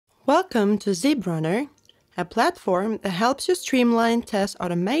Welcome to Zebrunner, a platform that helps you streamline test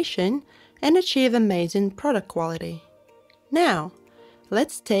automation and achieve amazing product quality. Now,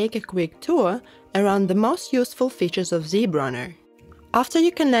 let's take a quick tour around the most useful features of Zebrunner. After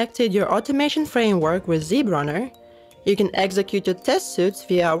you connected your automation framework with Zebrunner, you can execute your test suites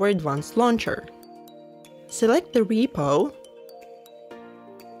via our advanced launcher. Select the repo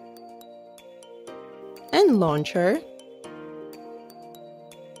and launcher.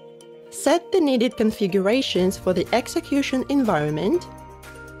 Set the needed configurations for the execution environment.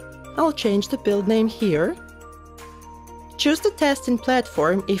 I'll change the build name here. Choose the testing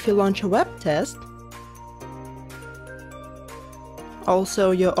platform if you launch a web test. Also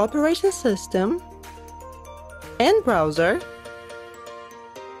your operating system and browser,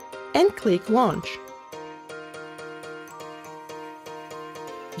 and click Launch.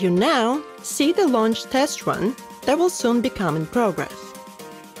 You now see the launch test run that will soon become in progress.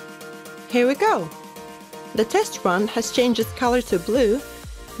 Here we go! The test run has changed its color to blue,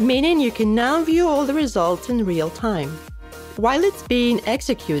 meaning you can now view all the results in real time. While it's being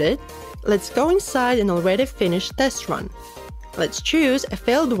executed, let's go inside an already finished test run. Let's choose a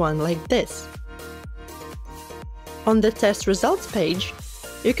failed one like this. On the test results page,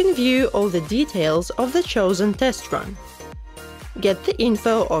 you can view all the details of the chosen test run. Get the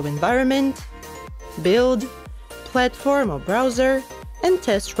info of environment, build, platform or browser, and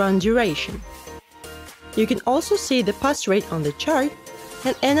test run duration. You can also see the pass rate on the chart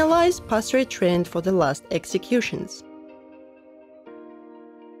and analyze pass rate trend for the last executions.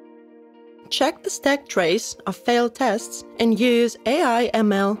 Check the stack trace of failed tests and use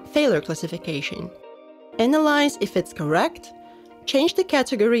AI/ML failure classification. Analyze if it's correct, change the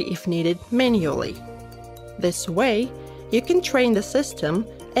category if needed manually. This way, you can train the system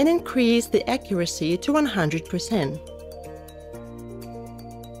and increase the accuracy to 100%.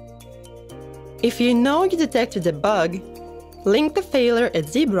 If you know you detected a bug, link the failure at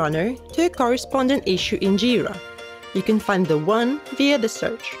Zebrunner to a corresponding issue in Jira. You can find the one via the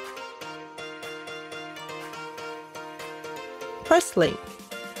search. Press link.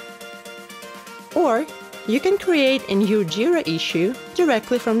 Or you can create a new Jira issue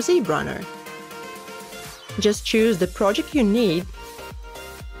directly from Zebrunner. Just choose the project you need,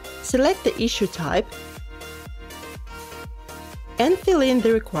 select the issue type, and fill in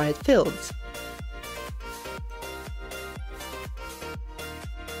the required fields.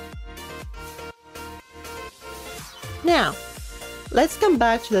 Now, let's come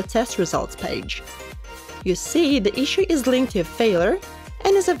back to the test results page. You see the issue is linked to a failure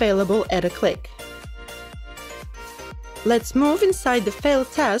and is available at a click. Let's move inside the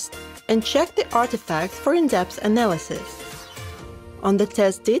failed test and check the artifacts for in-depth analysis. On the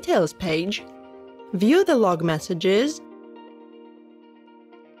test details page, view the log messages,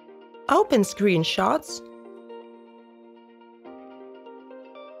 open screenshots,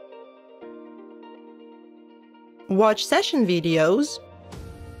 watch session videos,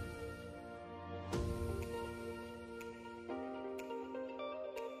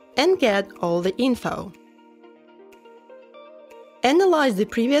 and get all the info. Analyze the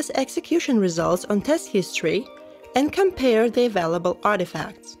previous execution results on test history and compare the available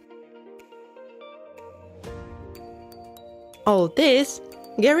artifacts. All this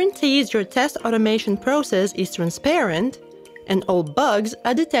guarantees your test automation process is transparent and all bugs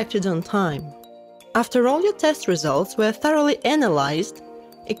are detected on time. After all your test results were thoroughly analyzed,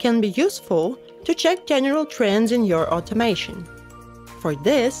 it can be useful to check general trends in your automation. For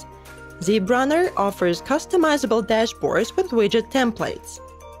this, Zebrunner offers customizable dashboards with widget templates.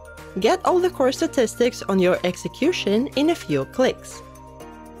 Get all the core statistics on your execution in a few clicks.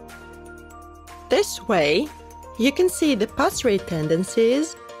 This way, you can see the pass rate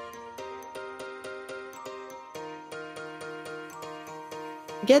tendencies,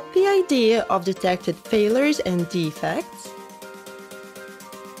 get the idea of detected failures and defects,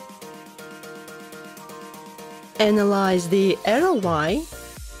 analyze the ROI,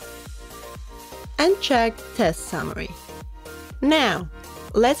 and check test summary. Now,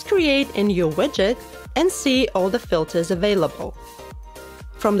 let's create a new widget and see all the filters available.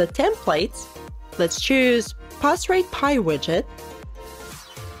 From the templates, let's choose Pass Rate Pie widget,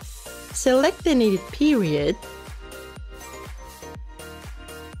 select the needed period,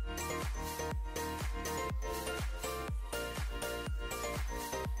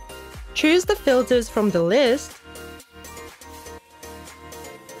 choose the filters from the list,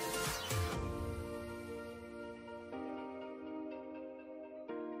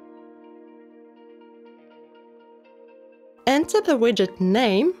 enter the widget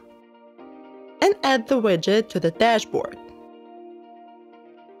name, and add the widget to the dashboard.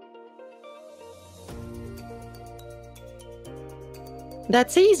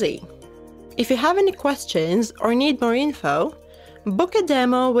 That's easy. If you have any questions or need more info, book a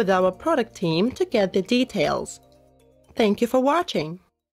demo with our product team to get the details. Thank you for watching.